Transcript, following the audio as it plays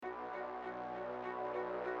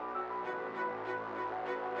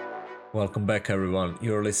Welcome back, everyone.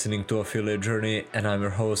 You're listening to Affiliate Journey, and I'm your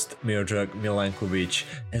host, Miodrag Milankovic.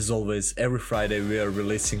 As always, every Friday we are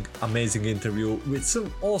releasing amazing interview with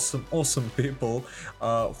some awesome people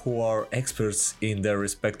who are experts in their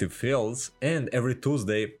respective fields. And every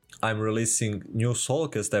Tuesday, I'm releasing new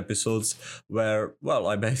solocast episodes where,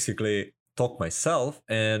 I basically talk myself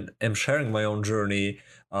and am sharing my own journey,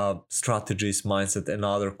 strategies, mindset, and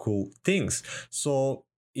other cool things. So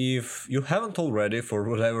if you haven't already, for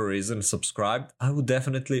whatever reason, subscribed, I would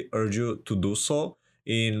definitely urge you to do so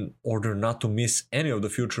in order not to miss any of the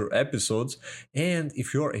future episodes. And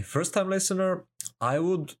if you're a first time listener, I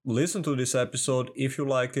would listen to this episode. If you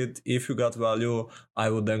like it, if you got value, I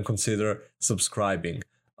would then consider subscribing.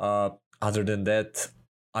 Other than that,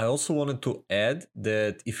 I also wanted to add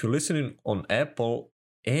that if you're listening on Apple,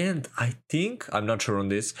 and I'm not sure on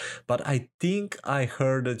this, but I think I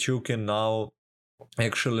heard that you can now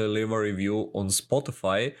actually leave a review on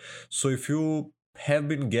Spotify. So if you have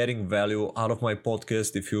been getting value out of my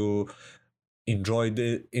podcast, if you enjoyed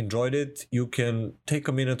it, you can take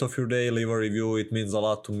a minute of your day, leave a review. It means a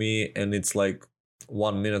lot to me, and it's like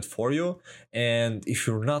 1 minute for you. And if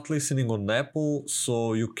you're not listening on Apple,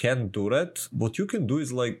 so you can do that. What you can do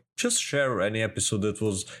is like just share any episode that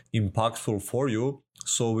was impactful for you,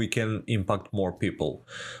 so we can impact more people.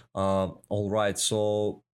 All right,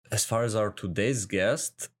 so as far as our today's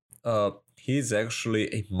guest, he's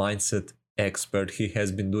actually a mindset expert. He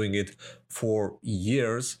has been doing it for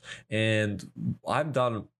years, and I've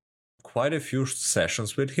done quite a few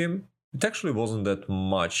sessions with him. It actually wasn't that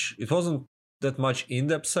much. It wasn't that much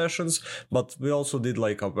in-depth sessions, but we also did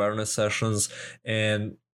like awareness sessions,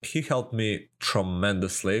 and he helped me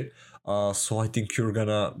tremendously. So I think you're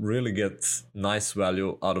gonna really get nice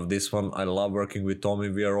value out of this one. I love working with Tommy.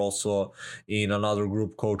 We are also in another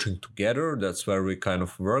group coaching together. That's where we kind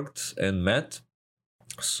of worked and met.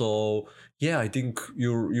 So yeah, I think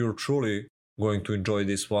you're truly going to enjoy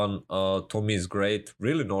this one. Tommy is great,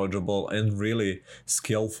 really knowledgeable, and really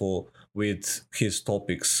skillful with his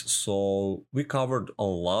topics. So we covered a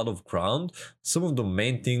lot of ground. Some of the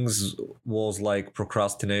main things was like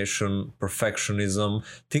procrastination, perfectionism,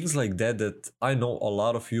 things like that that I know a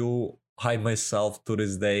lot of you, I myself to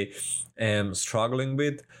this day am struggling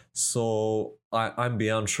with. So I'm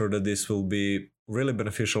beyond sure that this will be really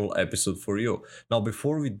beneficial episode for you. Now,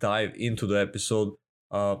 before we dive into the episode,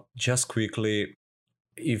 just quickly,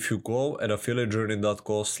 if you go at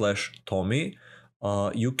affiliatejourney.co/Tommy,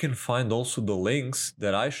 you can find also the links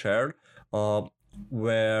that I shared,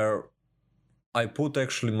 where I put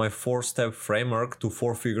actually my 4-step framework to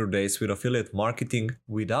 4-figure days with affiliate marketing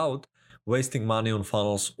without wasting money on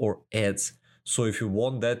funnels or ads. So if you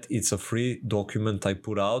want that, it's a free document I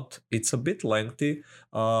put out. It's a bit lengthy,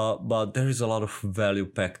 but there is a lot of value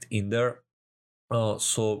packed in there.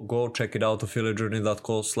 So go check it out,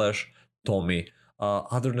 affiliatejourney.co/Tommy.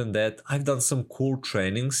 Other than that, I've done some cool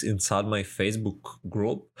trainings inside my Facebook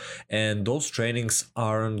group, and those trainings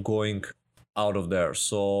aren't going out of there.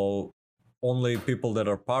 So only people that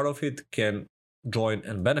are part of it can join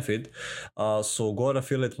and benefit. So go at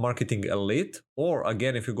Affiliate Marketing Elite, or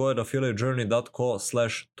again, if you go at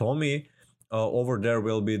affiliatejourney.co/Tommy, over there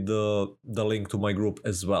will be the link to my group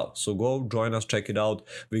as well. So go join us, check it out.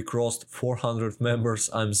 We crossed 400 members.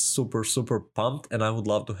 I'm super pumped, and I would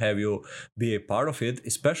love to have you be a part of it,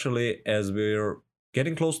 especially as we're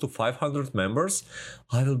getting close to 500 members.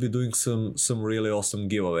 I will be doing some really awesome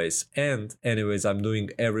giveaways. And anyways, I'm doing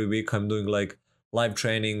every week, I'm doing like live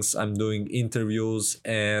trainings, I'm doing interviews,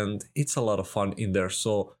 and it's a lot of fun in there.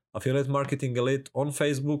 So Affiliate Marketing Elite on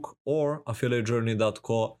Facebook, or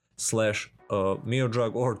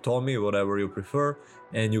affiliatejourney.co/Miodrag or Tommy, whatever you prefer,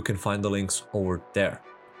 and you can find the links over there.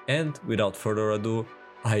 And without further ado,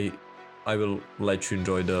 I will let you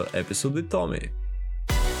enjoy the episode with Tommy.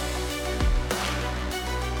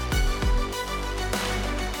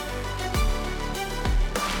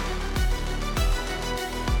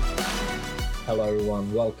 Hello,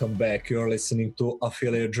 everyone. Welcome back. You're listening to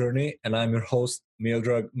Affiliate Journey, and I'm your host,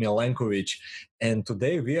 Miodrag Milankovic. And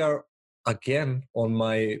today we are again on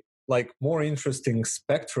my more interesting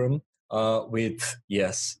spectrum with,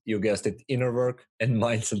 yes, you guessed it, inner work and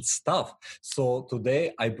mindset stuff. So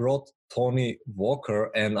today I brought Tony Walker,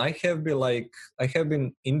 and I have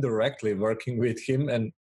been indirectly working with him,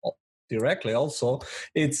 and directly also.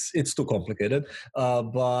 It's too complicated,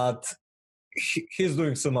 but he's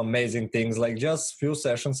doing some amazing things. Like just few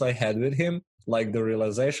sessions I had with him, like the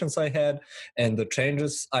realizations I had and the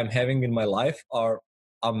changes I'm having in my life are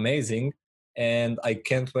amazing, and I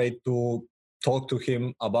can't wait to talk to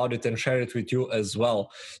him about it and share it with you as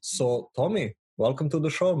well. So Tommy, welcome to the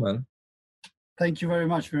show, man. Thank you very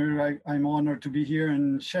much. I'm honored to be here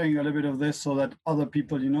and sharing a little bit of this so that other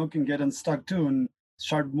people, can get unstuck too and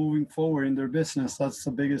start moving forward in their business. That's the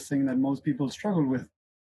biggest thing that most people struggle with,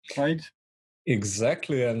 right?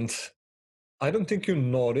 Exactly. And I don't think you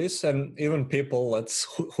notice, and even people, let's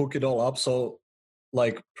hook it all up. So,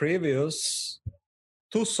 like previous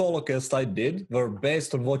two solo casts I did were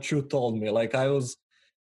based on what you told me. Like I was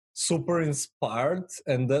super inspired,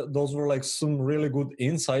 and those were like some really good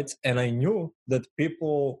insights. And I knew that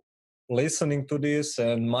people listening to this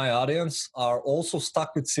and my audience are also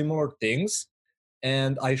stuck with similar things.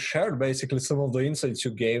 And I shared basically some of the insights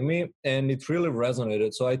you gave me, and it really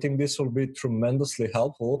resonated. So I think this will be tremendously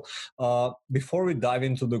helpful. Before we dive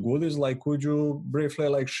into the goodies, like, could you briefly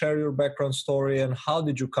like share your background story and how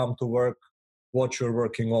did you come to work what you're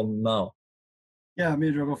working on now? Yeah,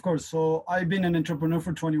 Midrog, of course. So I've been an entrepreneur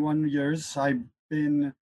for 21 years. I've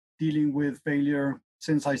been dealing with failure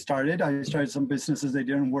since I started. I started some businesses that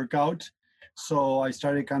didn't work out. So I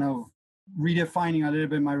started kind of redefining a little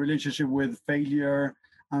bit my relationship with failure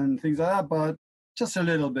and things like that, but just a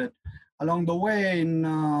little bit. Along the way, in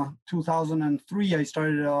 2003, I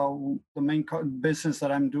started the main business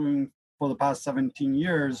that I'm doing for the past 17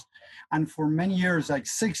 years. And for many years, like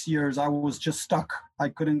 6 years, I was just stuck. I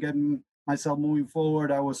couldn't get myself moving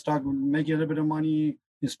forward. I was stuck making a little bit of money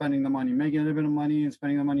and spending the money, making a little bit of money and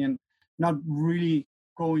spending the money, and not really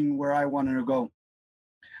going where I wanted to go.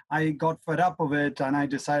 I got fed up of it and I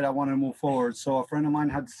decided I wanted to move forward. So a friend of mine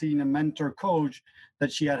had seen a mentor coach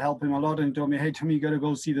that she had helped him a lot and told me, hey, Tommy, you got to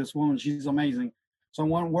go see this woman. She's amazing. So I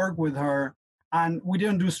went to work with her, and we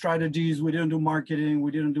didn't do strategies. We didn't do marketing.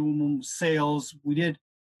 We didn't do sales. We did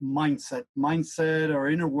mindset or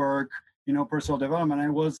inner work, personal development.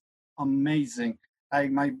 And it was amazing.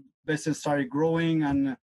 My business started growing,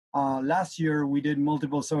 and last year we did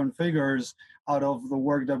multiple seven figures out of the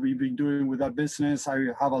work that we've been doing with that business. I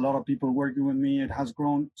have a lot of people working with me. It has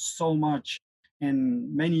grown so much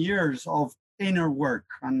in many years of inner work,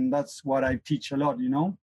 and that's what I teach a lot.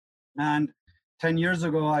 And 10 years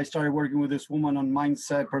ago, I started working with this woman on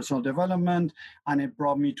mindset, personal development, and it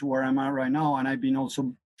brought me to where I'm at right now. And I've been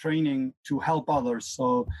also training to help others.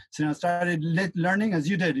 So I started learning as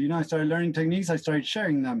you did. I started learning techniques. I started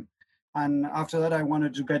sharing them. And after that, I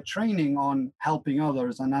wanted to get training on helping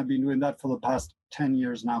others. And I've been doing that for the past 10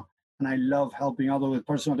 years now. And I love helping others with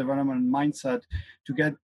personal development and mindset to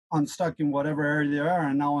get unstuck in whatever area they are.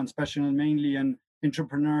 And now I'm specializing mainly in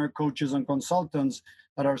entrepreneur coaches and consultants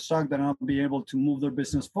that are stuck, that are not being able to move their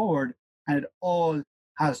business forward. And it all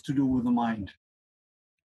has to do with the mind.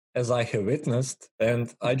 As I have witnessed,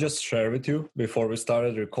 and I just shared with you before we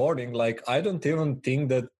started recording, like I don't even think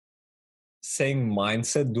that saying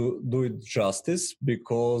mindset do it justice,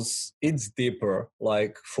 because it's deeper.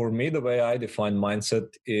 Like for me, the way I define mindset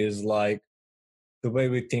is like the way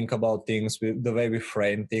we think about things, the way we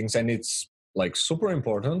frame things, and it's like super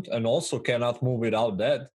important and also cannot move without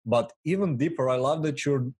that. But even deeper, I love that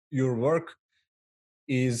your work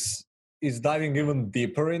is diving even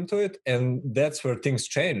deeper into it, and that's where things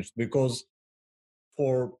changed. Because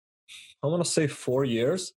for, I want to say, 4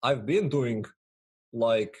 years I've been doing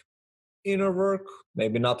like inner work,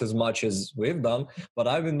 maybe not as much as we've done, but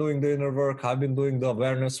I've been doing the inner work, I've been doing the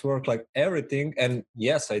awareness work, like everything. And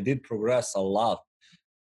yes, I did progress a lot,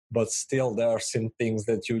 but still there are some things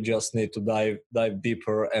that you just need to dive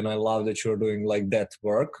deeper. And I love that you're doing like that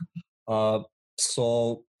work.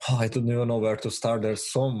 So I don't even know where to start.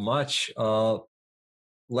 There's so much.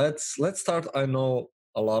 Let's start. I know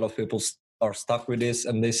a lot of people are stuck with this,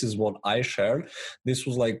 and this is what I shared. This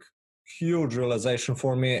was like huge realization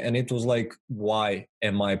for me, and it was like, why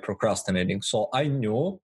am I procrastinating? So I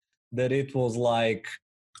knew that it was like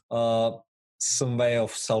uh, some way of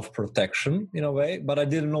self-protection in a way, but I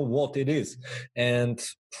didn't know what it is. And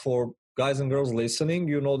for guys and girls listening,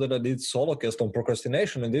 you know that I did solo cast on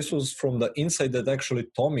procrastination, and this was from the insight that actually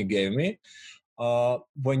Tommy gave me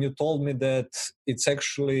when you told me that it's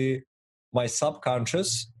actually my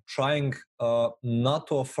subconscious trying not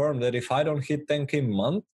to affirm that if I don't hit 10K a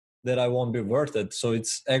month, that I won't be worth it. So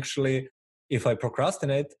it's actually, if I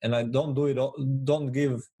procrastinate and I don't do it, don't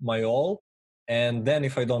give my all, and then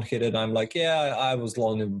if I don't hit it, I'm like, yeah, I was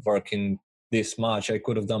only working this much, I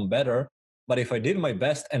could have done better. But if I did my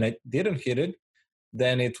best and I didn't hit it,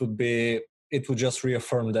 then it would just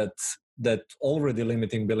reaffirm that already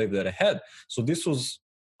limiting belief that I had. So this was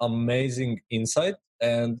amazing insight.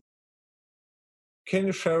 And can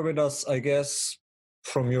you share with us, I guess,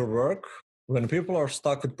 from your work, when people are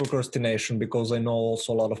stuck with procrastination, because I know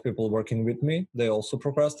also a lot of people working with me, they also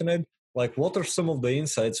procrastinate, like what are some of the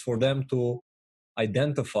insights for them to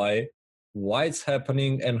identify why it's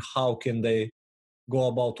happening and how can they go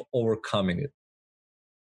about overcoming it?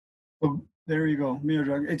 So there you go,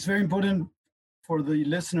 Miodrag. It's very important for the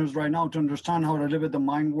listeners right now to understand how a little bit the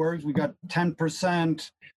mind works. We got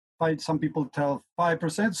 10%, some people tell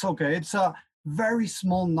 5%. It's okay. It's a very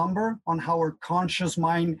small number on how our conscious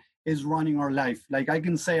mind is running our life. Like I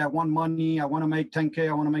can say, I want money, I want to make 10K,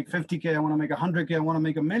 I want to make 50K, I want to make 100K, I want to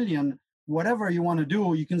make a million. Whatever you want to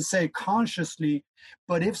do, you can say consciously,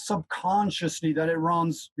 but if subconsciously that it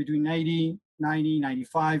runs between 80, 90,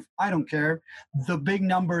 95, I don't care. The big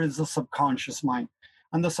number is the subconscious mind.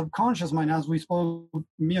 And the subconscious mind, as we spoke,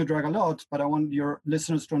 Miodrag, a lot, but I want your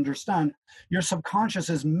listeners to understand, your subconscious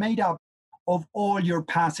is made up of all your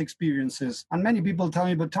past experiences. And many people tell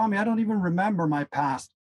me, but Tommy, I don't even remember my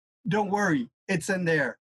past. Don't worry, it's in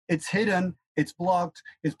there. It's hidden, it's blocked,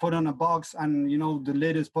 it's put on a box, and the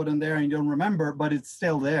lid is put in there and you don't remember, but it's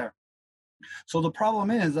still there. So the problem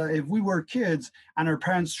is that if we were kids and our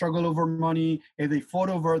parents struggled over money, if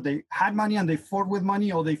they had money and they fought with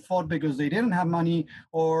money, or they fought because they didn't have money,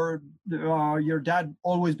 or your dad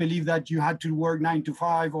always believed that you had to work 9 to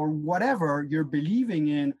 5, or whatever you're believing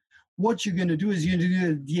in, what you're going to do is you're going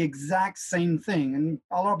to do the exact same thing. And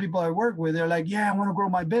a lot of people I work with, they're like, yeah, I want to grow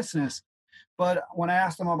my business. But when I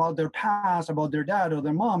ask them about their past, about their dad or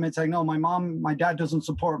their mom, it's like, no, my dad doesn't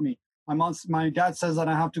support me. My dad says that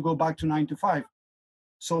I have to go back to 9 to 5.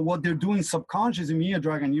 So what they're doing subconsciously,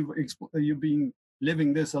 Miodrag, and you've been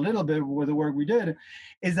living this a little bit with the work we did,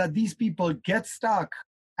 is that these people get stuck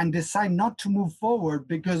and decide not to move forward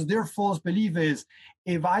because their false belief is,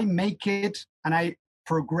 if I make it and I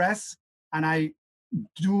progress and I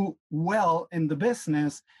do well in the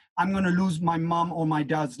business, I'm going to lose my mom or my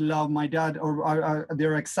dad's love, my dad or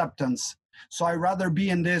their acceptance. So I'd rather be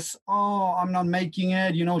in this, I'm not making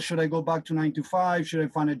it, should I go back to 9 to 5? Should I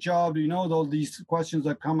find a job? All these questions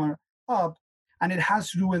that come up. And it has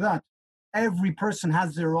to do with that. Every person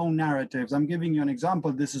has their own narratives. I'm giving you an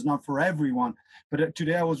example. This is not for everyone. But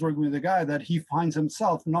today I was working with a guy that he finds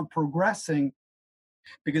himself not progressing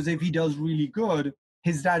because if he does really good,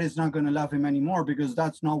 his dad is not going to love him anymore because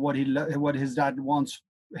that's not what his dad wants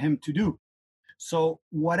him to do. So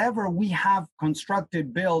whatever we have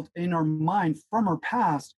constructed, built in our mind from our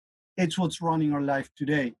past, it's what's running our life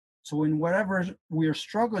today. So in whatever we're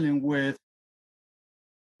struggling with,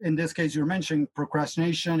 in this case, you're mentioning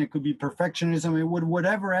procrastination, it could be perfectionism, it would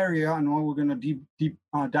whatever area, and we're going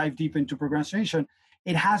to dive deep into procrastination,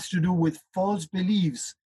 it has to do with false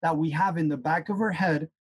beliefs that we have in the back of our head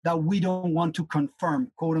that we don't want to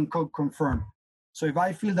confirm, quote unquote, confirm. So if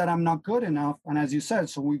I feel that I'm not good enough, and as you said,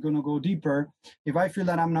 so we're going to go deeper, if I feel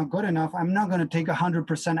that I'm not good enough, I'm not going to take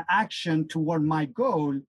 100% action toward my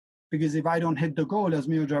goal, because if I don't hit the goal, as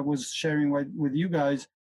Miodrag was sharing with you guys,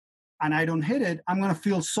 and I don't hit it, I'm going to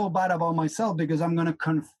feel so bad about myself because I'm going to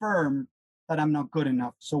confirm that I'm not good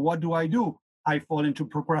enough. So what do? I fall into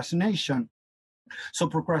procrastination. So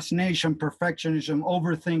procrastination, perfectionism,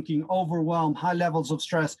 overthinking, overwhelm, high levels of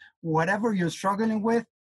stress, whatever you're struggling with,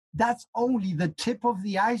 that's only the tip of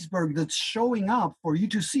the iceberg that's showing up for you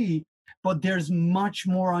to see, but there's much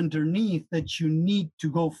more underneath that you need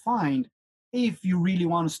to go find if you really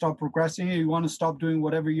want to stop procrastinating, you want to stop doing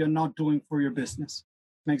whatever you're not doing for your business.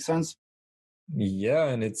 Make sense? Yeah,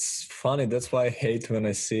 and it's funny. That's why I hate when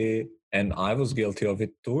I see, and I was guilty of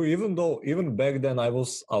it too, even back then I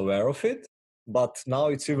was aware of it, but now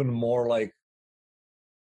it's even more like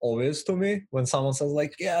obvious to me when someone says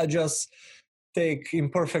like, yeah, just take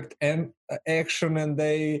imperfect action, and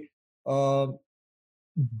they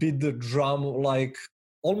beat the drum, like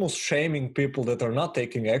almost shaming people that are not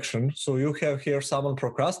taking action. So you have here someone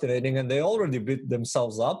procrastinating and they already beat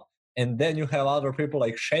themselves up, and then you have other people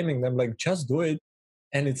like shaming them, like just do it.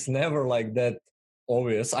 And it's never like that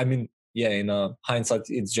obvious. I mean, yeah, in hindsight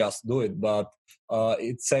it's just do it, but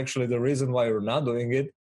it's actually the reason why you're not doing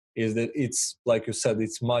it is that it's like you said,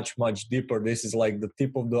 it's much deeper. This is like the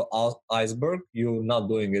tip of the iceberg. You're not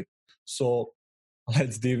doing it. So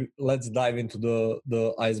let's dive into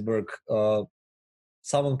the iceberg.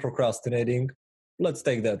 Someone procrastinating, let's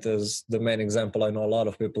take that as the main example. I know a lot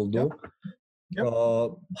of people do. Yep.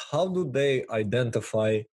 How do they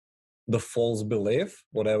identify the false belief,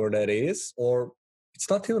 whatever that is? Or it's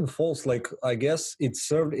not even false, like I guess it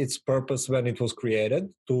served its purpose when it was created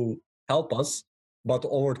to help us, but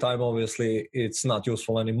over time obviously it's not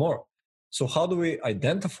useful anymore. So how do we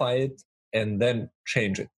identify it and then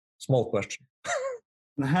change it? Small question.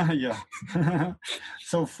 Yeah.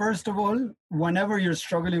 So first of all, whenever you're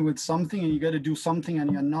struggling with something and you got to do something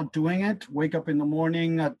and you're not doing it, wake up in the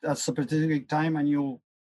morning at a specific time and you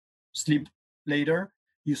sleep later,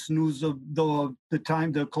 you snooze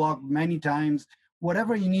the clock many times,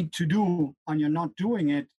 whatever you need to do and you're not doing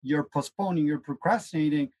it, you're postponing, you're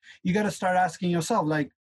procrastinating, you got to start asking yourself, like,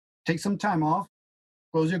 take some time off,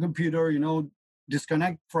 close your computer,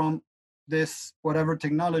 disconnect from this whatever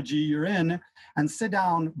technology you're in, and sit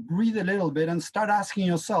down, breathe a little bit, and start asking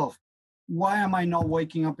yourself, why am I not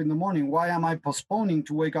waking up in the morning? Why am I postponing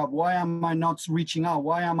to wake up? Why am I not reaching out?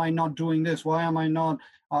 Why am I not doing this? Why am I not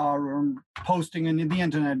posting in the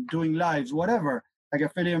internet, doing lives, whatever? Like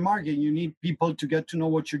affiliate marketing, you need people to get to know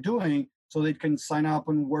what you're doing so they can sign up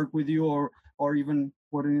and work with you, or even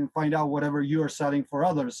find out whatever you are selling for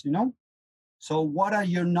others, So what are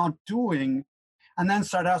you not doing? And then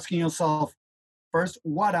start asking yourself, first,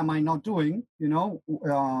 what am I not doing?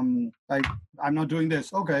 Like, I'm not doing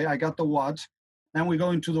this. Okay, I got the what. Then we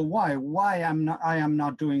go into the why. I am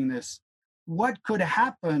not doing this. What could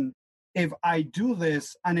happen if I do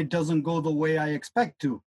this and it doesn't go the way I expect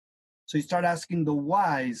to? So you start asking the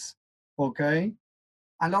whys, okay?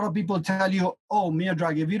 A lot of people tell you, oh,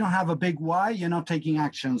 Miodrag, if you don't have a big why, you're not taking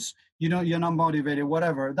actions. You're not motivated,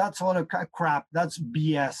 whatever. That's all a crap. That's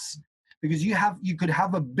BS. Because you could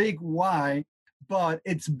have a big why, but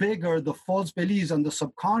it's bigger, the false beliefs and the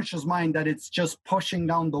subconscious mind, that it's just pushing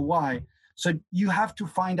down the why. So you have to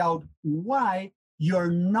find out why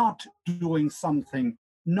you're not doing something,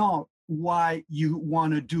 not why you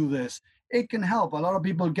want to do this. It can help. A lot of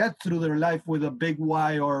people get through their life with a big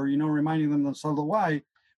why, or reminding themselves the why,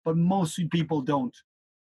 but most people don't.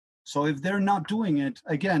 So if they're not doing it,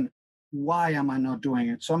 again, why am I not doing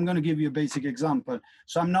it? So I'm going to give you a basic example.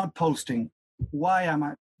 So I'm not posting. Why am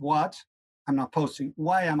I? What? I'm not posting.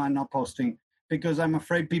 Why am I not posting? Because I'm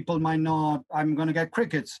afraid people might not. I'm going to get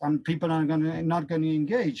crickets, and people are not going to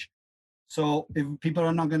engage. So if people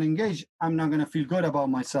are not going to engage, I'm not going to feel good about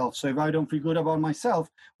myself. So if I don't feel good about myself,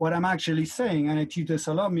 what I'm actually saying, and I teach this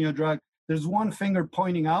a lot, Miodrag, there's one finger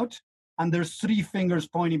pointing out, and there's three fingers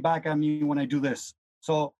pointing back at me when I do this.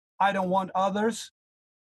 So I don't want others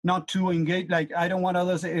not to engage. Like, I don't want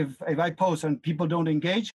others, if I post and people don't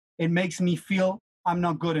engage, it makes me feel I'm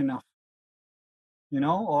not good enough,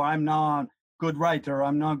 or I'm not good writer,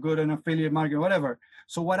 I'm not good in affiliate marketing, whatever.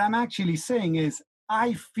 So what I'm actually saying is,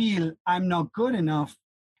 I feel I'm not good enough,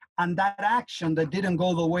 and that action that didn't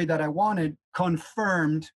go the way that I wanted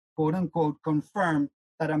confirmed, quote unquote, confirmed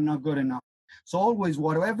that I'm not good enough. So always,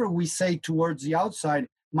 whatever we say towards the outside,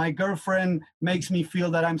 my girlfriend makes me feel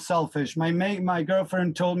that I'm selfish. My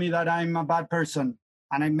girlfriend told me that I'm a bad person,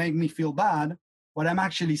 and it made me feel bad. What I'm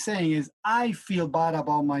actually saying is, I feel bad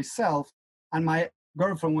about myself, and my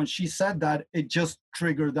girlfriend, when she said that, it just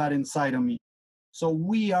triggered that inside of me. So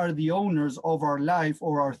we are the owners of our life,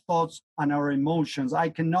 or our thoughts and our emotions. I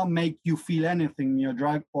cannot make you feel anything,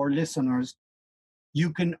 Miodrag, or listeners.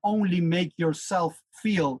 You can only make yourself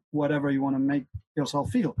feel whatever you want to make yourself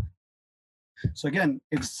feel. So again,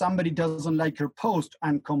 if somebody doesn't like your post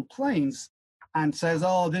and complains and says,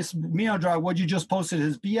 oh, this Miodrag, what you just posted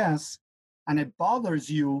is BS, and it bothers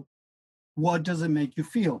you, what does it make you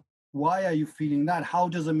feel? Why are you feeling that? How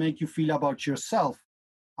does it make you feel about yourself?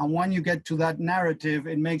 And when you get to that narrative,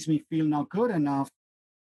 it makes me feel not good enough.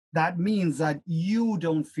 That means that you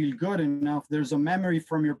don't feel good enough. There's a memory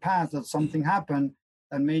from your past that something happened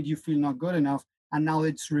that made you feel not good enough. And now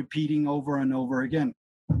it's repeating over and over again.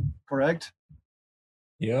 Correct?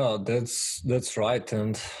 Yeah, that's right.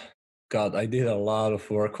 And God, I did a lot of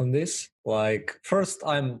work on this. Like, first,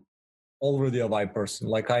 I'm already a why person.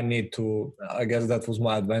 Like, I guess that was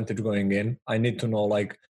my advantage going in. I need to know,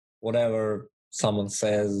 like, whatever someone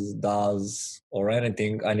says, does, or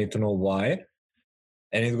anything, I need to know why.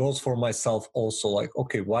 And it goes for myself also, like,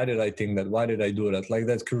 okay, why did I think that? Why did I do that? Like,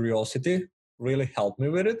 that curiosity really helped me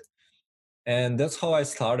with it. And that's how I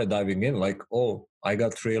started diving in. Like, oh, I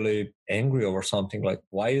got really angry over something. Like,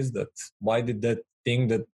 why is that? Why did that thing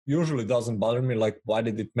that usually doesn't bother me, like, why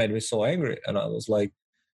did it make me so angry? And I was like,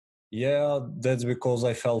 yeah, that's because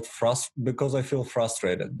because I feel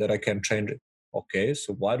frustrated that I can't change it. Okay,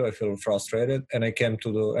 so why do I feel frustrated? And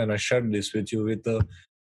I shared this with you, with the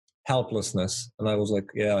helplessness. And I was like,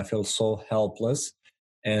 yeah, I feel so helpless,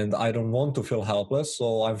 and I don't want to feel helpless,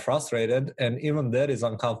 so I'm frustrated, and even that is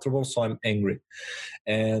uncomfortable, so I'm angry.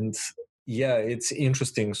 And yeah, it's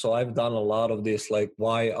interesting. So I've done a lot of this, like,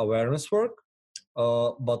 why awareness work.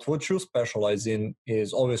 But what you specialize in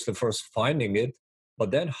is obviously first finding it,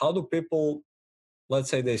 but then how do people, let's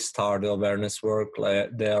say they start the awareness work,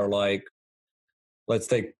 like they're like, let's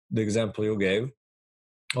take the example you gave.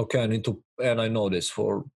 Okay, I need to, and I know this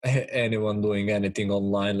for anyone doing anything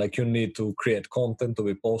online, like, you need to create content to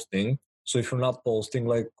be posting. So if you're not posting,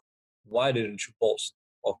 like, why didn't you post?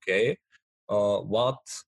 Okay, what,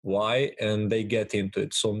 why? And they get into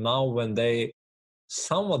it. So now when they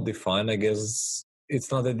somewhat defined. I guess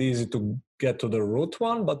it's not that easy to get to the root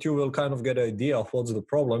one, but you will kind of get an idea of what's the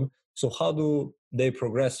problem. So how do they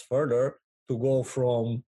progress further to go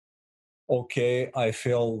from, okay, I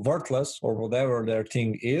feel worthless or whatever their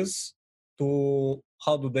thing is, to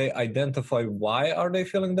how do they identify why are they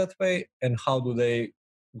feeling that way and how do they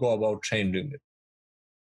go about changing it?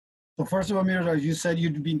 So first of all, Mirza, you said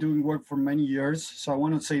you'd been doing work for many years. So I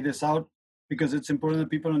want to say this out because it's important that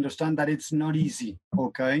people understand that it's not easy,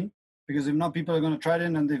 okay? Because if not, people are going to try it,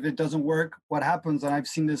 and if it doesn't work, what happens, and I've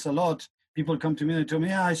seen this a lot, people come to me and tell me,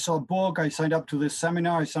 yeah, I saw a book, I signed up to this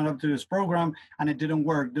seminar, I signed up to this program, and it didn't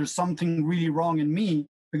work. There's something really wrong in me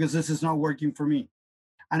because this is not working for me.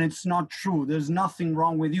 And it's not true. There's nothing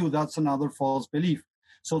wrong with you. That's another false belief.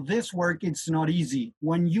 So this work, it's not easy.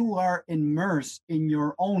 When you are immersed in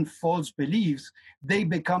your own false beliefs, they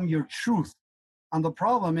become your truth. And the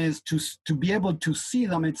problem is to be able to see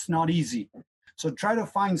them, it's not easy. So try to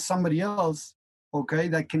find somebody else, okay,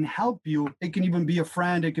 that can help you. It can even be a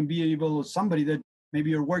friend. It can be able somebody that maybe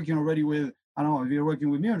you're working already with. I don't know, if you're working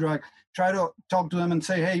with Miodrag, try to talk to them and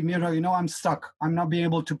say, hey, Miodrag, I'm stuck. I'm not being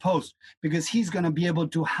able to post, because he's going to be able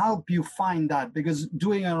to help you find that, because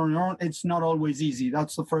doing it on your own, it's not always easy.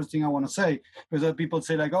 That's the first thing I want to say, because people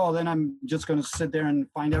say like, oh, then I'm just going to sit there and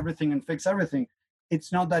find everything and fix everything.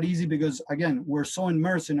 It's not that easy because, again, we're so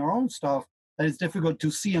immersed in our own stuff that it's difficult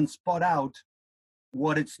to see and spot out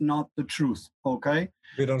what it's not the truth, okay?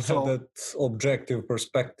 We don't have that objective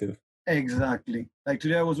perspective. Exactly. Like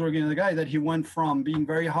today I was working with a guy that he went from being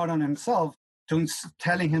very hard on himself to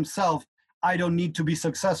telling himself, I don't need to be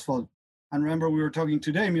successful. And remember, we were talking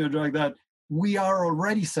today, Miodrag, that we are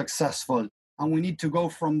already successful and we need to go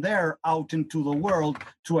from there out into the world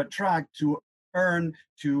to attract, to earn,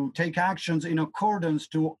 to take actions in accordance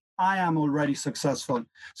to I am already successful.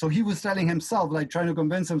 So he was telling himself, like trying to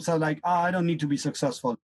convince himself, like, I don't need to be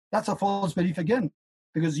successful. That's a false belief again,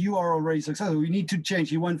 because you are already successful. You need to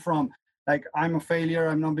change. He went from like, I'm a failure,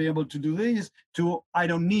 I'm not being able to do these, to I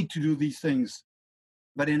don't need to do these things,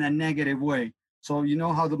 but in a negative way. So you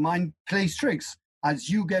know how the mind plays tricks.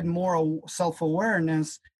 As you get more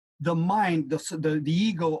self-awareness, the mind, the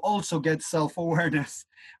ego also gets self-awareness,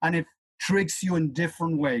 and it tricks you in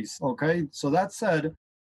different ways, okay? So that said,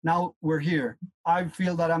 now we're here. I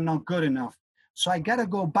feel that I'm not good enough. So I got to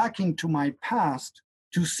go back into my past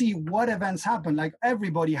to see what events happened. Like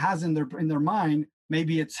everybody has in their mind,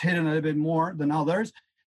 maybe it's hidden a little bit more than others,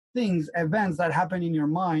 things, events that happen in your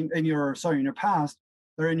mind, in your past,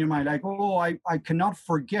 they're in your mind. Like, oh, I cannot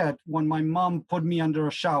forget when my mom put me under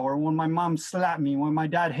a shower, when my mom slapped me, when my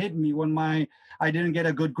dad hit me, when I didn't get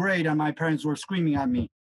a good grade and my parents were screaming at me.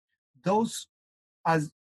 Those, as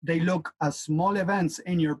they look as small events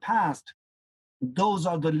in your past, those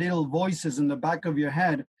are the little voices in the back of your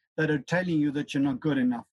head that are telling you that you're not good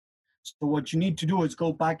enough. So what you need to do is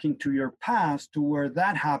go back into your past to where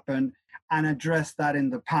that happened and address that in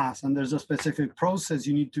the past. And there's a specific process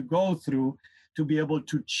you need to go through to be able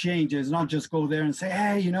to change it. It's not just go there and say,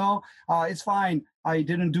 hey, it's fine. I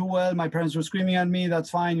didn't do well. My parents were screaming at me. That's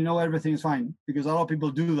fine. Everything's fine. Because a lot of people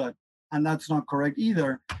do that. And that's not correct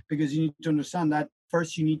either, because you need to understand that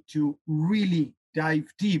first you need to really dive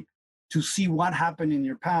deep to see what happened in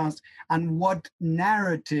your past and what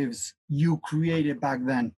narratives you created back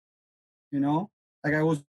then. Like I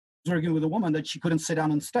was working with a woman that she couldn't sit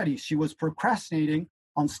down and study. She was procrastinating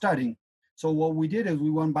on studying. So what we did is we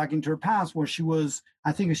went back into her past where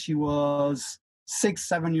I think she was 6,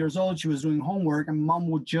 7 years old. She was doing homework and mom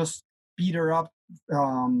would just beat her up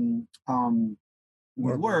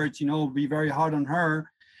with words, be very hard on her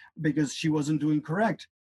because she wasn't doing correct.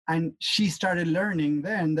 And she started learning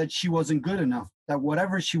then that she wasn't good enough, that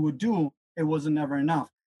whatever she would do, it wasn't never enough.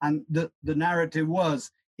 And the narrative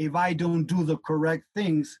was, if I don't do the correct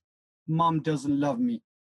things, mom doesn't love me.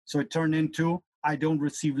 So it turned into, I don't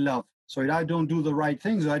receive love. So if I don't do the right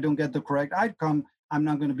things, or I don't get the correct outcome, I'm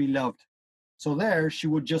not going to be loved. So there, she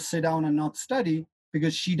would just sit down and not study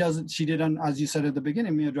because she didn't, as you said at the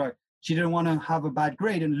beginning, Miodrag, she didn't want to have a bad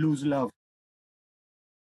grade and lose love.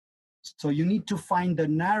 So you need to find the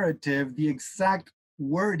narrative, the exact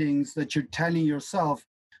wordings that you're telling yourself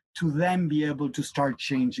to then be able to start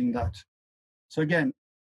changing that. So again,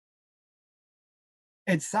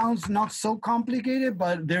 it sounds not so complicated,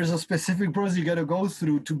 but there's a specific process you got to go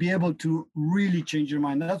through to be able to really change your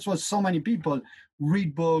mind. That's what so many people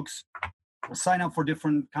read books, sign up for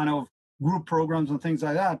different kind of group programs and things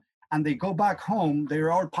like that. And they go back home,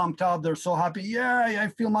 they're all pumped up, they're so happy. Yeah, I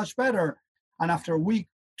feel much better. And after a week,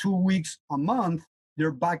 2 weeks, a month, they're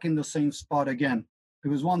back in the same spot again.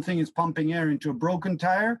 Because one thing is pumping air into a broken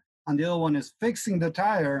tire, and the other one is fixing the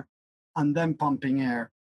tire and then pumping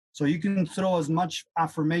air. So you can throw as much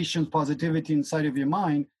affirmations, positivity inside of your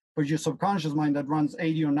mind, but your subconscious mind that runs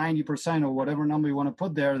 80 or 90% or whatever number you want to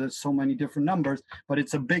put there, there's so many different numbers, but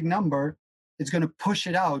it's a big number. It's going to push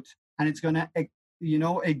it out and it's going to,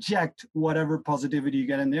 eject whatever positivity you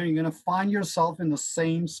get in there. You're going to find yourself in the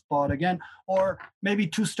same spot again, or maybe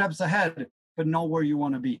 2 steps ahead, but not where you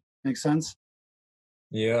want to be. Make sense?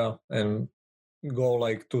 Yeah, and go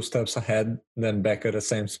like 2 steps ahead, then back at the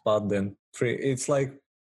same spot, then 3. It's like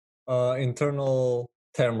internal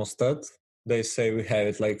thermostat. They say we have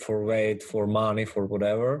it like for weight, for money, for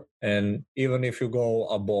whatever. And even if you go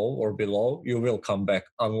above or below, you will come back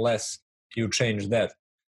unless you change that.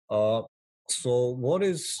 Uh, so what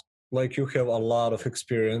is, like, you have a lot of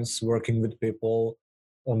experience working with people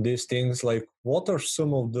on these things. Like, what are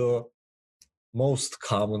some of the most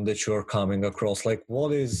common that you're coming across? Like,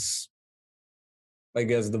 what is, I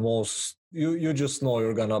guess, the most, you just know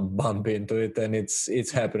you're gonna bump into it, and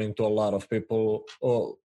it's happening to a lot of people.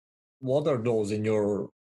 What are those in your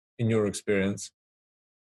experience?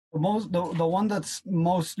 The one that's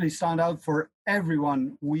mostly stand out for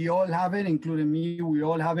everyone, we all have it, including me. We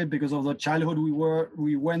all have it because of the childhood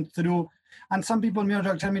we went through. And some people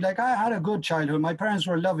tell me like, I had a good childhood, my parents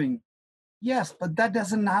were loving. Yes, but that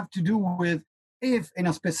doesn't have to do with if in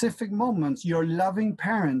a specific moment your loving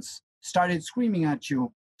parents started screaming at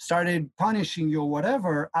you, started punishing you,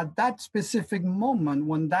 whatever. At that specific moment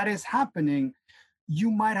when that is happening,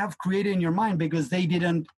 you might have created in your mind because they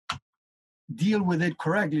didn't deal with it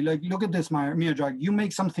correctly. Like, look at this, Miodrag, you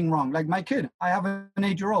make something wrong. Like my kid, I have an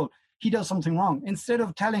 8-year-old, he does something wrong. Instead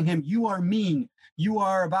of telling him, you are mean, you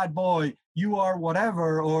are a bad boy, you are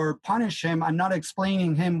whatever, or punish him and not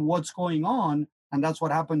explaining him what's going on. And that's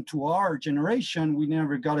what happened to our generation. We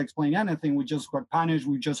never got to explain anything. We just got punished.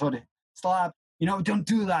 We just got slapped. Don't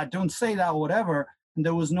do that. Don't say that, whatever. And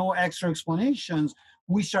there was no extra explanations.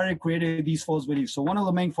 We started creating these false beliefs. So one of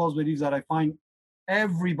the main false beliefs that I find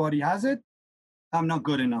everybody has it, I'm not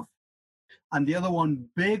good enough. And the other one,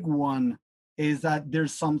 big one, is that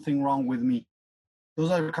there's something wrong with me.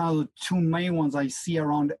 Those are kind of the 2 main ones I see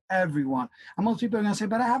around everyone. And most people are going to say,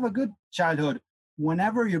 but I have a good childhood.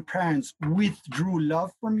 Whenever your parents withdrew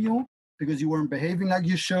love from you because you weren't behaving like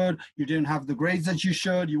you should, you didn't have the grades that you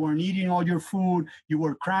should, you weren't eating all your food, you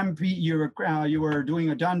were crampy, you were doing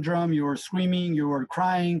a tantrum, you were screaming, you were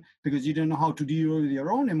crying because you didn't know how to deal with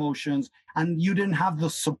your own emotions, and you didn't have the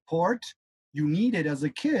support you needed as a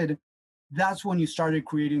kid, that's when you started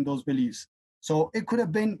creating those beliefs. So it could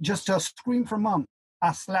have been just a scream from mom,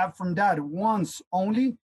 a slap from dad, once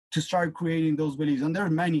only, to start creating those beliefs. And there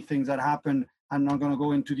are many things that happen. I'm not going to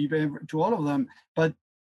go into deep to all of them, but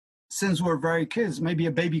since we're very kids, maybe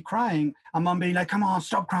a baby crying, and mom being like, come on,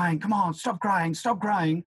 stop crying, come on, stop crying, stop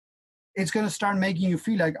crying. It's going to start making you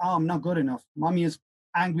feel like, oh, I'm not good enough. Mommy is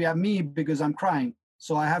angry at me because I'm crying.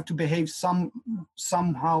 So I have to behave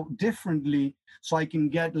somehow differently so I can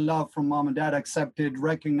get love from mom and dad, accepted,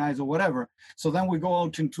 recognized, or whatever. So then we go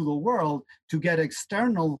out into the world to get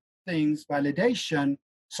external things, validation,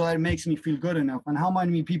 so that it makes me feel good enough. And how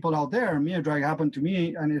many people out there, Miodrag, happened to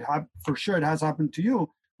me, and for sure it has happened to you,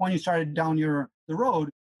 when you started down the road,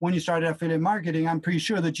 when you started affiliate marketing, I'm pretty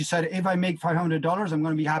sure that you said, if I make $500, I'm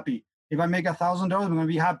going to be happy. If I make $1,000, I'm going to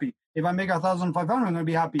be happy. If I make 1,500, I'm going to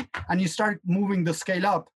be happy. And you start moving the scale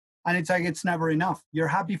up, and it's like, it's never enough. You're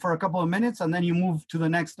happy for a couple of minutes, and then you move to the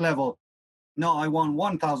next level. No, I want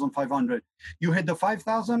 1,500. You hit the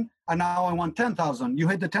 5,000, and now I want 10,000. You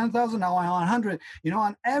hit the 10,000, now I want 100.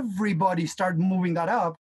 And everybody start moving that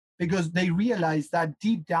up because they realize that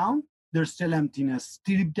deep down, there's still emptiness.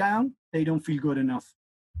 Deep down, they don't feel good enough.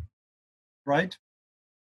 Right?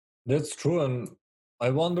 That's true. And I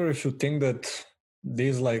wonder if you think that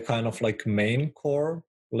these like kind of like main core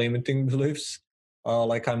limiting beliefs,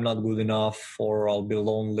 like I'm not good enough, or I'll be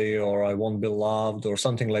lonely, or I won't be loved, or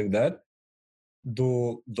something like that,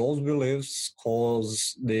 do those beliefs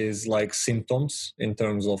cause these like symptoms in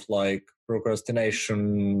terms of like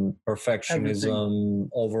procrastination, perfectionism,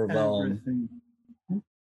 overwhelm? Everything.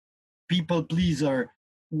 People pleaser,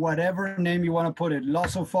 whatever name you want to put it,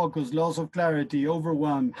 loss of focus, loss of clarity,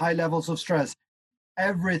 overwhelm, high levels of stress,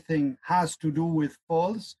 everything has to do with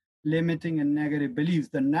false, limiting, and negative beliefs,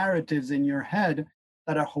 the narratives in your head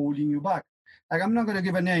that are holding you back. Like, I'm not going to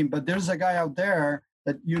give a name, but there's a guy out there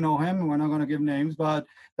that you know him, we're not going to give names, but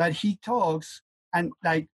that he talks, and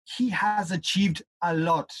like he has achieved a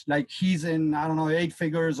lot. Like he's in, I don't know, 8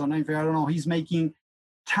 figures or 9 figures, I don't know, he's making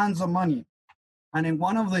tons of money. And in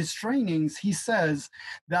one of these trainings, he says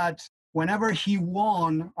that whenever he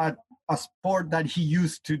won at a sport that he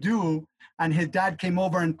used to do, and his dad came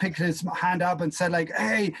over and picked his hand up and said like,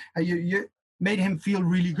 hey, you made him feel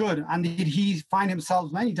really good. And he find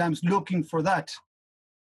himself many times looking for that.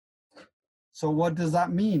 So what does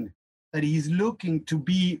that mean? That he's looking to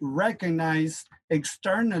be recognized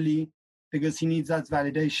externally because he needs that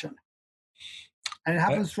validation. And it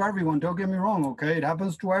happens to everyone. Don't get me wrong, okay? It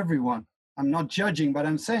happens to everyone. I'm not judging, but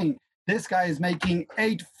I'm saying this guy is making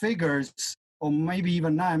 8 figures, or maybe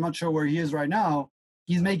even 9. I'm not sure where he is right now.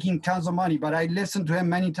 He's making tons of money, but I listened to him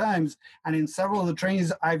many times. And in several of the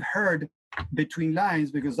trainings, I've heard between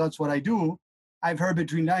lines, because that's what I do. I've heard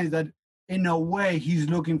between lines that in a way he's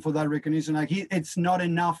looking for that recognition. Like it's not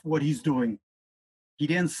enough what he's doing. He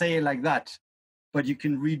didn't say it like that, but you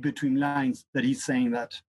can read between lines that he's saying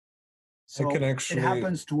that. So it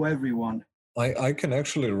happens to everyone. I can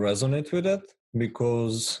actually resonate with it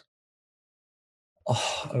because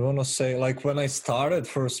I want to say, like, when I started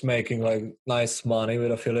first making like nice money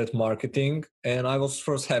with affiliate marketing, and I was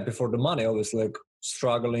first happy for the money, obviously, like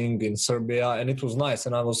struggling in Serbia, and it was nice,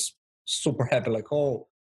 and I was super happy, like, oh,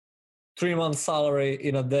 3 months salary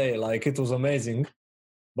in a day, like it was amazing.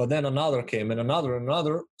 But then another came and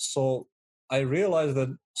another. So I realized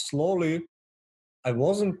that slowly I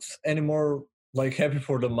wasn't anymore like happy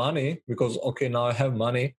for the money because, okay, now I have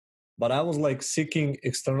money, but I was like seeking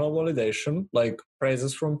external validation, like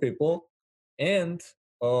praises from people. And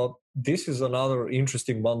this is another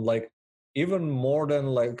interesting one, like even more than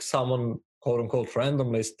like someone quote unquote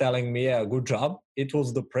randomly is telling me, yeah, good job. It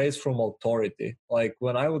was the praise from authority. Like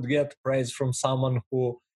when I would get praise from someone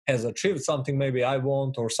who has achieved something maybe I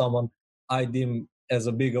want, or someone I deem as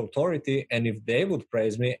a big authority, and if they would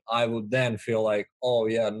praise me, I would then feel like, oh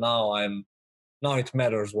yeah, now it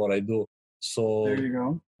matters what I do. So there you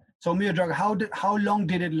go. So Miodrag, how long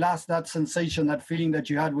did it last, that sensation, that feeling that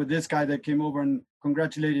you had with this guy that came over and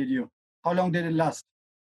congratulated you? How long did it last?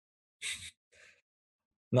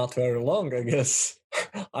 Not very long, I guess.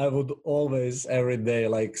 I would always every day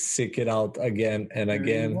like seek it out again and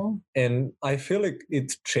again. And I feel like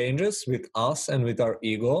it changes with us and with our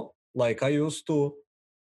ego. Like I used to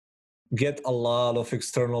get a lot of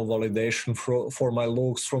external validation for my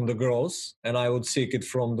looks from the girls, and I would seek it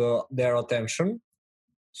from their attention.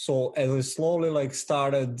 So as I slowly like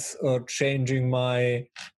started changing my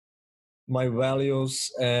values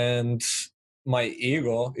and my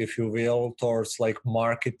ego, if you will, towards like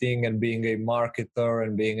marketing and being a marketer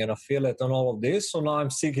and being an affiliate and all of this. So now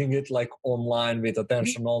I'm seeking it like online, with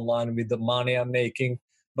attention online, with the money I'm making,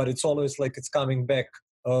 but it's always like it's coming back.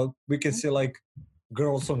 We can see like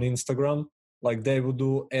girls on Instagram, like they would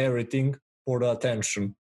do everything for the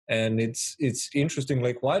attention. And it's interesting,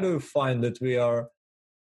 like why do you find that we are,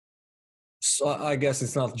 so I guess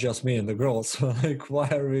it's not just me and the girls, like why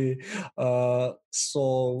are we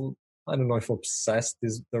so, I don't know if obsessed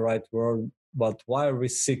is the right word, but why are we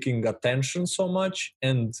seeking attention so much,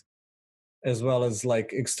 and as well as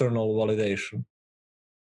like external validation?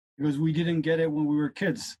 Because we didn't get it when we were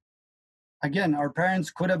kids. Again, our parents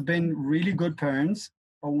could have been really good parents,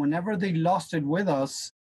 but whenever they lost it with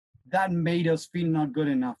us, that made us feel not good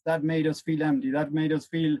enough. That made us feel empty. That made us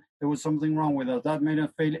feel there was something wrong with us. That made us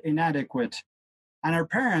feel inadequate. And our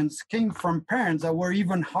parents came from parents that were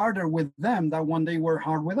even harder with them than when they were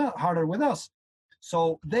harder with us.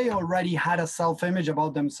 So they already had a self-image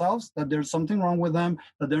about themselves, that there's something wrong with them,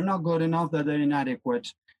 that they're not good enough, that they're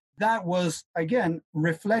inadequate. That was, again,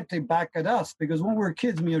 reflected back at us, because when we're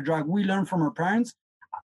kids, Miodrag, we learn from our parents.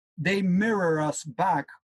 They mirror us back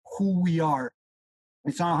who we are.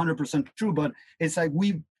 It's not 100% true, but it's like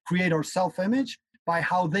we create our self-image by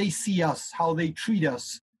how they see us, how they treat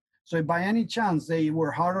us. So if by any chance they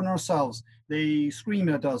were hard on ourselves, they screamed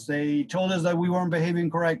at us, they told us that we weren't behaving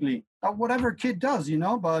correctly, whatever kid does, you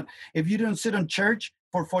know, but if you didn't sit in church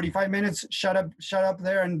for 45 minutes, shut up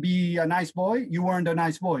there and be a nice boy, you weren't a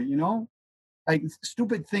nice boy, you know? Like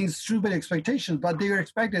stupid things, stupid expectations, but they were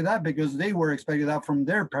expected that because they were expected that from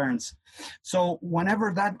their parents. So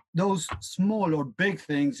whenever those small or big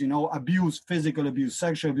things, you know, abuse, physical abuse,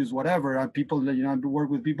 sexual abuse, whatever, people that, you know, work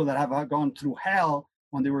with people that have gone through hell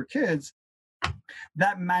when they were kids,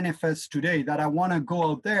 that manifests today, that I want to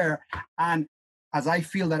go out there, and as I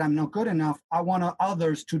feel that I'm not good enough, I want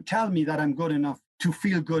others to tell me that I'm good enough, to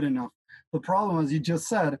feel good enough. The problem, as you just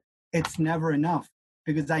said, it's never enough,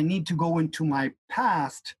 because I need to go into my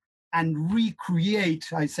past and recreate,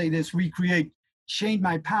 change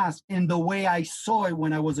my past in the way I saw it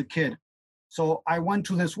when I was a kid. So I went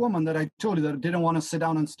to this woman that I told you that didn't want to sit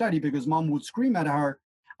down and study because mom would scream at her,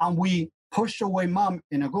 and we pushed away mom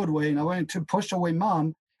in a good way, and I went to push away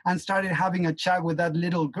mom and started having a chat with that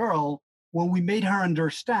little girl, when we made her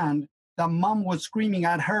understand that mom was screaming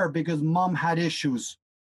at her because mom had issues,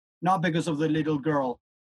 not because of the little girl.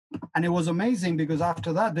 And it was amazing because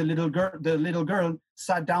after that, the little girl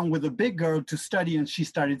sat down with the big girl to study, and she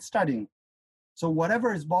started studying. So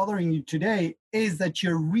whatever is bothering you today is that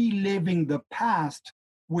you're reliving the past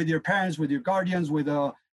with your parents, with your guardians, with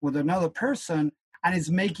another person, and it's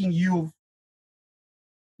making you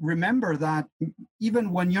remember that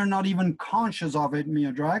even when you're not even conscious of it,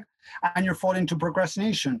 Miodrag, and you're falling into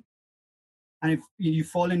procrastination, and if you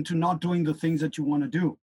fall into not doing the things that you want to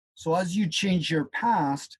do. So as you change your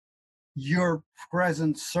past, your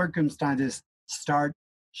present circumstances start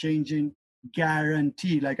changing,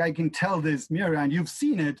 guarantee. Like I can tell this, Mira, and you've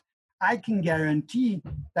seen it. I can guarantee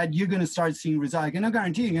that you're going to start seeing results. I cannot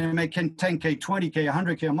guarantee you're going to make 10K, 20K,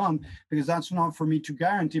 100K a month, because that's not for me to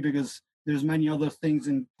guarantee, because there's many other things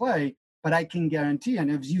in play. But I can guarantee,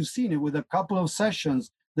 and if you've seen it with a couple of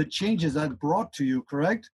sessions, the changes that brought to you,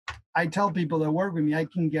 correct? I tell people that work with me, I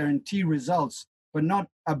can guarantee results, but not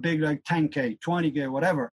a big like 10K, 20K,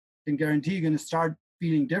 whatever. I can guarantee you're going to start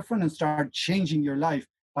feeling different and start changing your life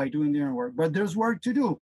by doing the inner work. But there's work to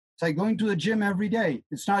do. It's like going to the gym every day.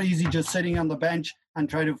 It's not easy just sitting on the bench and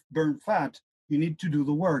try to burn fat. You need to do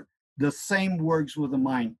the work. The same works with the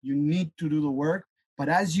mind. You need to do the work. But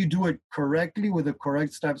as you do it correctly with the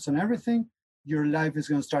correct steps and everything, your life is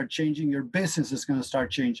going to start changing. Your business is going to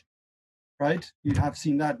start changing. Right? You have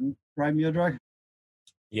seen that, right, Miodrag?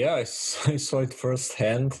 Yeah, I saw it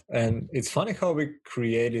firsthand. And it's funny how we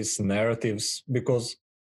create these narratives because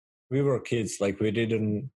we were kids, like we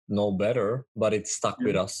didn't know better, but it stuck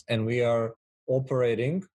with us. And we are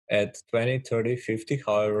operating at 20, 30, 50,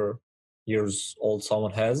 however years old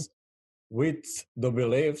someone has, with the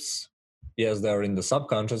beliefs. Yes, they're in the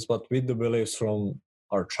subconscious, but with the beliefs from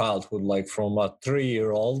our childhood, like from a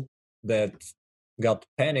 3-year-old that got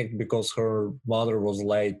panicked because her mother was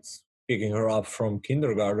late picking her up from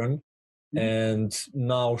kindergarten. And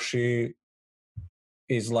now she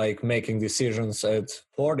is like making decisions at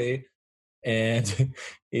 40, and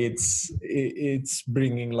it's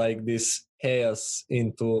bringing like this chaos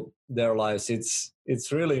into their lives.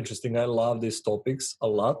 It's really interesting. I love these topics a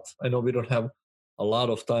lot. I know we don't have a lot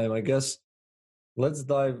of time. I guess let's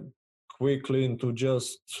dive quickly into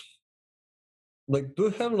just like, do you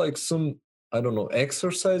have like some, I don't know,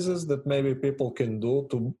 exercises that maybe people can do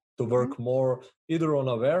to work more either on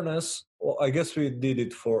awareness, or I guess we did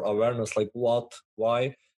it for awareness, like what,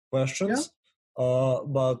 why questions.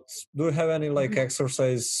 But do you have any like quick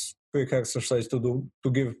exercise to do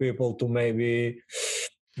to give people to maybe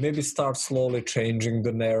start slowly changing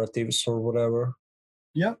the narratives or whatever?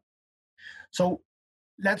 Yeah. So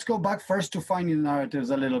let's go back first to finding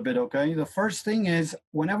narratives a little bit, okay? The first thing is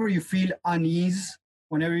whenever you feel unease,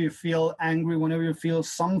 whenever you feel angry, whenever you feel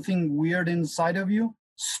something weird inside of you,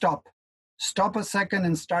 stop. Stop a second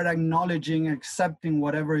and start acknowledging, accepting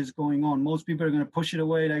whatever is going on. Most people are going to push it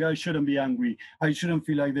away, like, I shouldn't be angry. I shouldn't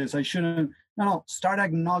feel like this. I shouldn't. No, start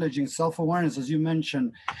acknowledging self-awareness, as you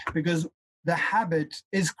mentioned, because the habit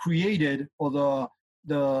is created, or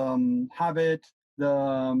the habit,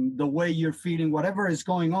 the way you're feeling, whatever is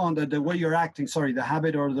going on, the way you're acting, the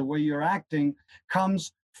habit or the way you're acting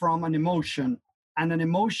comes from an emotion. And an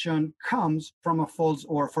emotion comes from a false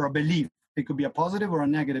or for a belief. It could be a positive or a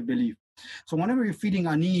negative belief. So whenever you're feeling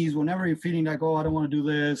unease, whenever you're feeling like, oh, I don't want to do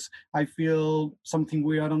this, I feel something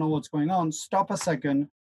weird, I don't know what's going on, stop a second,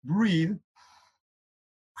 breathe,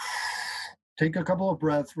 take a couple of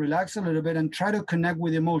breaths, relax a little bit, and try to connect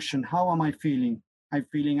with emotion. How am I feeling? I'm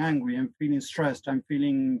feeling angry, I'm feeling stressed, I'm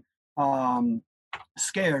feeling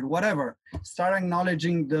scared, whatever. Start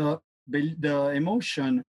acknowledging the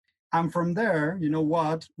emotion. And from there, you know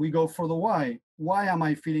what? We go for the why. Why am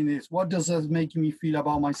I feeling this? What does this make me feel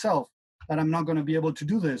about myself? That I'm not going to be able to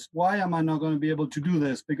do this. Why am I not going to be able to do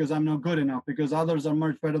this? Because I'm not good enough, because others are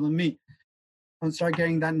much better than me. And start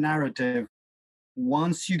getting that narrative.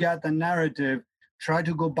 Once you get the narrative, try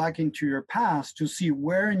to go back into your past to see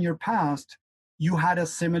where in your past you had a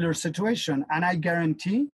similar situation. And I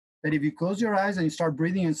guarantee that if you close your eyes and you start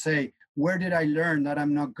breathing and say, where did I learn that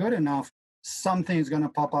I'm not good enough? Something is going to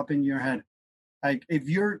pop up in your head. Like if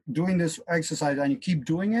you're doing this exercise and you keep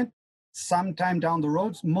doing it, sometime down the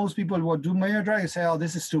road, most people will do Miodrag and say, oh,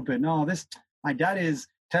 this is stupid. No, my dad is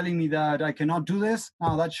telling me that I cannot do this.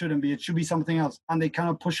 No, that shouldn't be. It should be something else. And they kind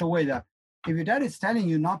of push away that. If your dad is telling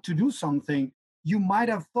you not to do something, you might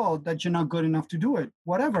have thought that you're not good enough to do it.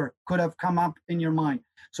 Whatever could have come up in your mind.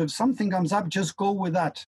 So if something comes up, just go with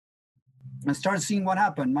that and start seeing what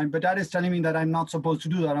happened. My dad is telling me that I'm not supposed to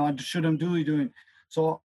do that. I shouldn't do it.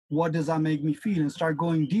 So what does that make me feel? And start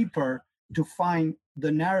going deeper to find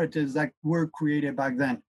the narratives that were created back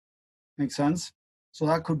then. Make sense? So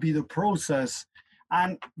that could be the process.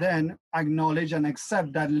 And then acknowledge and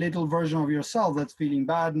accept that little version of yourself that's feeling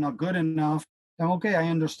bad, not good enough. Then, okay, I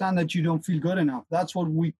understand that you don't feel good enough. That's what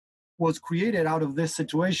was created out of this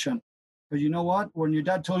situation. But you know what? When your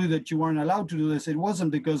dad told you that you weren't allowed to do this, it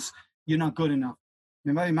wasn't because you're not good enough.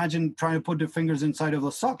 Imagine trying to put the fingers inside of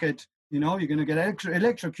the socket, you're going to get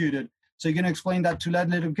electrocuted. So you're going to explain that to that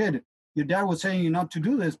little kid. Your dad was saying you not to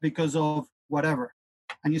do this because of whatever.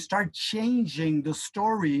 And you start changing the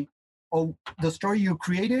story of the story you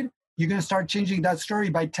created. You're going to start changing that story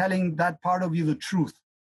by telling that part of you the truth.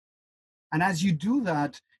 And as you do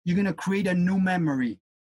that, you're going to create a new memory.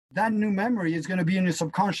 That new memory is going to be in your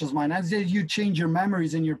subconscious mind. As you change your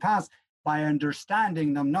memories in your past by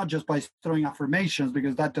understanding them, not just by throwing affirmations,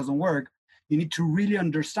 because that doesn't work. You need to really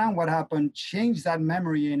understand what happened, change that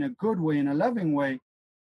memory in a good way, in a loving way.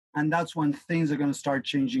 And that's when things are going to start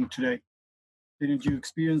changing today. Didn't you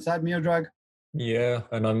experience that, Miodrag? Yeah,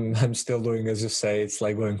 and I'm still doing, as you say, it's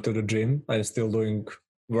like going to the gym. I'm still doing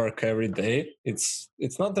work every day. It's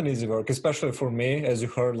not an easy work, especially for me. As you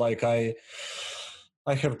heard, like I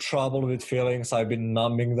have trouble with feelings. I've been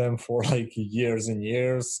numbing them for like years and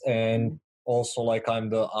years. And also like I'm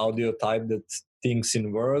the audio type that thinks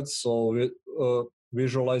in words. So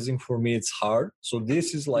visualizing for me, it's hard. So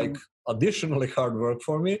this is like additionally hard work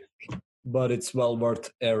for me, but it's well worth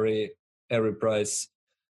every price.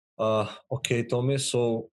 Okay, Tommy,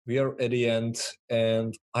 so we are at the end,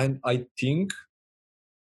 and I think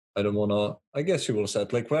I don't wanna. I guess you will say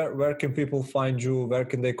it. Like, where can people find you? Where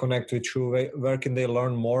can they connect with you? Where can they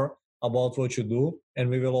learn more about what you do? And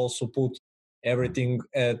we will also put everything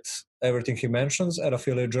he mentions at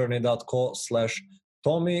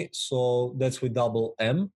affiliatejourney.co/Tommy. So that's with double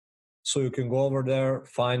M. So you can go over there,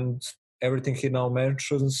 find everything he now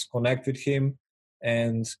mentions, connect with him,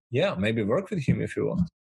 and yeah, maybe work with him if you want.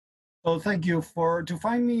 So thank you. To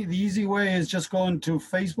find me, the easy way is just go into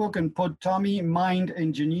Facebook and put Tommy Mind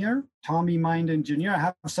Engineer. Tommy Mind Engineer. I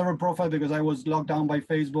have several profiles because I was locked down by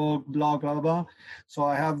Facebook, blog, blah, blah, blah. So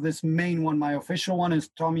I have this main one. My official one is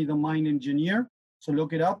Tommy the Mind Engineer. So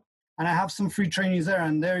look it up. And I have some free trainings there.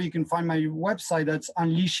 And there you can find my website. That's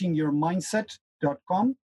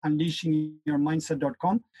unleashingyourmindset.com,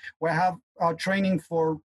 unleashingyourmindset.com, where I have training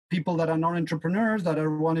for people that are not entrepreneurs, that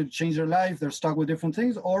are wanting to change their life, they're stuck with different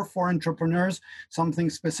things, or for entrepreneurs, something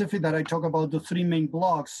specific that I talk about, the 3 main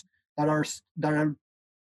blocks that are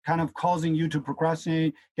kind of causing you to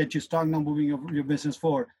procrastinate, get you stuck, not moving your business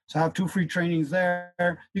forward. So I have 2 free trainings there.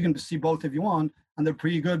 You can see both if you want, and they're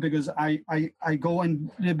pretty good because I go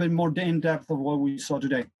in a little bit more in depth of what we saw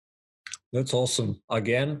today. That's awesome.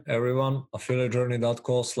 Again, everyone,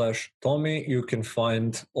 affiliatejourney.co/Tommy. You can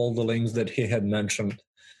find all the links that he had mentioned.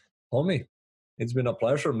 Tommy, it's been a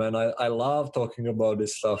pleasure, man. I love talking about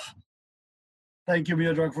this stuff. Thank you,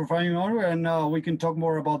 Miodrag, for finding on, and we can talk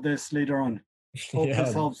more about this later on. Hope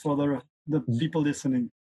this helps for the people listening.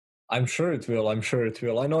 I'm sure it will. I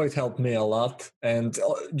know it helped me a lot. And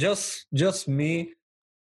just me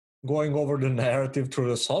going over the narrative through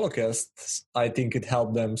the Solocast, I think it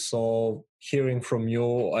helped them. So hearing from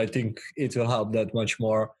you, I think it will help that much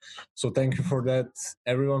more. So thank you for that,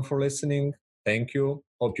 everyone, for listening. Thank you.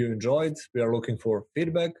 Hope you enjoyed. We are looking for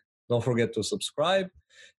feedback. Don't forget to subscribe.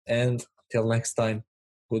 And till next time,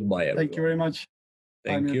 goodbye, everyone. Thank you very much.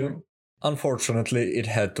 Thank you. Unfortunately, it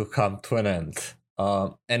had to come to an end.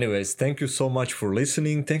 Anyways, thank you so much for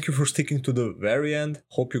listening. Thank you for sticking to the very end.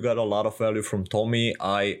 Hope you got a lot of value from Tommy.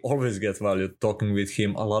 I always get value talking with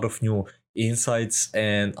him, a lot of new insights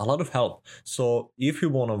and a lot of help. So if you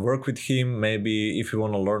want to work with him, maybe if you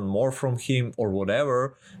want to learn more from him or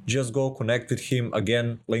whatever, just go connect with him.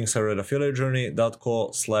 Again, links are at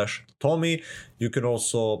affiliatejourney.co/Tommy. You can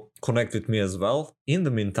also connect with me as well. In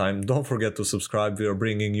the meantime, don't forget to subscribe. We are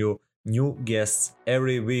bringing you new guests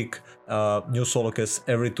every week, new Solocasts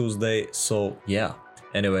every Tuesday. So yeah,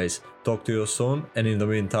 anyways, talk to you soon. And in the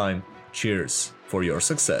meantime, cheers for your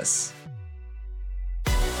success.